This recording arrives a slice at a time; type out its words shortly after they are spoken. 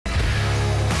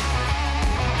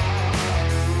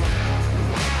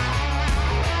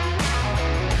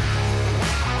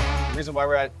reason why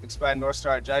we're at Expand North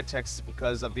Star at GITEX is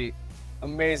because of the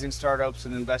amazing startups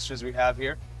and investors we have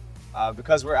here.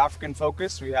 Because we're African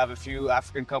focused, we have a few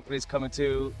African companies coming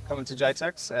to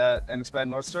GITEX and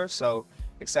Expand North Star. So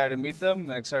excited to meet them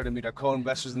and excited to meet our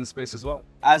co-investors in the space as well.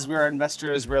 As we're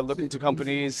investors, we're looking to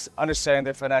companies, understanding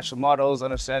their financial models,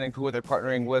 understanding who they're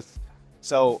partnering with.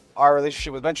 So our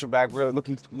relationship with venture-backed, we're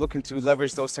looking to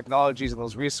leverage those technologies and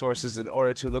those resources in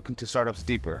order to look into startups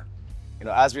deeper.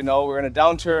 As we know, we're in a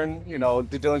downturn.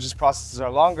 Due diligence processes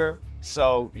are longer.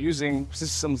 So using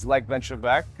systems like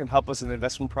venture-backed can help us in the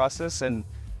investment process and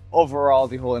overall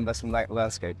the whole investment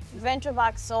landscape.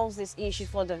 Venture-backed solves this issue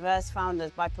for diverse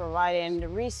founders by providing the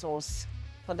resource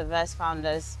for diverse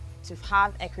founders to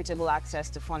have equitable access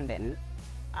to funding,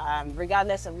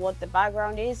 regardless of what the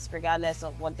background is, regardless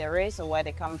of what there is or where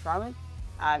they come from.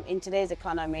 In today's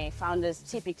economy, founders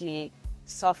typically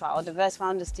suffer, or diverse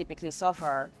founders typically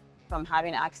suffer from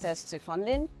having access to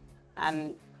funding,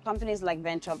 and companies like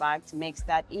venture-backed makes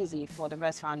that easy for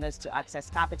diverse founders to access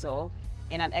capital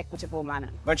in an equitable manner.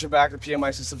 Venture-backed and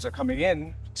PMI systems are coming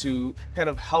in to kind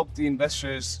of help the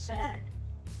investors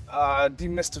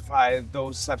demystify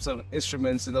those types of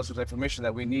instruments and those types of information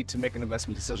that we need to make an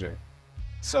investment decision.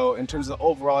 So in terms of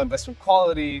overall investment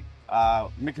quality,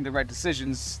 making the right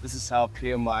decisions, this is how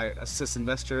PMI assists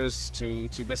investors to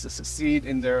basically succeed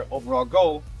in their overall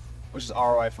goal, which is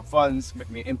ROI for funds,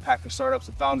 making an impact for startups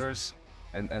and founders,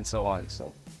 and so on.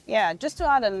 So yeah, just to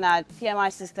add on that,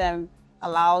 PMI system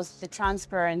allows the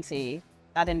transparency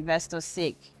that investors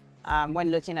seek when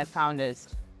looking at founders.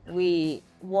 We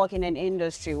work in an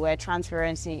industry where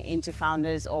transparency into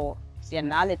founders or the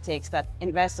analytics that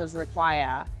investors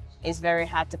require is very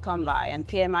hard to come by, and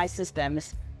PMI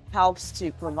systems helps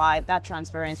to provide that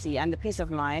transparency and the peace of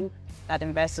mind that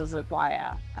investors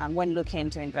require when looking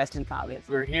to invest in founders.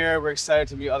 We're here, we're excited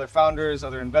to meet other founders,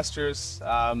 other investors,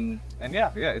 and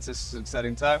yeah, it's just an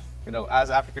exciting time. As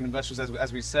African investors,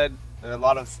 as we said, there are a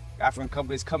lot of African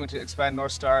companies coming to Expand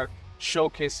North Star,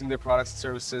 showcasing their products and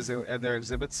services and their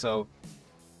exhibits.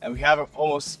 And we have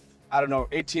almost,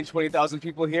 18, 20,000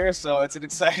 people here, so it's an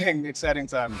exciting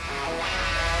time.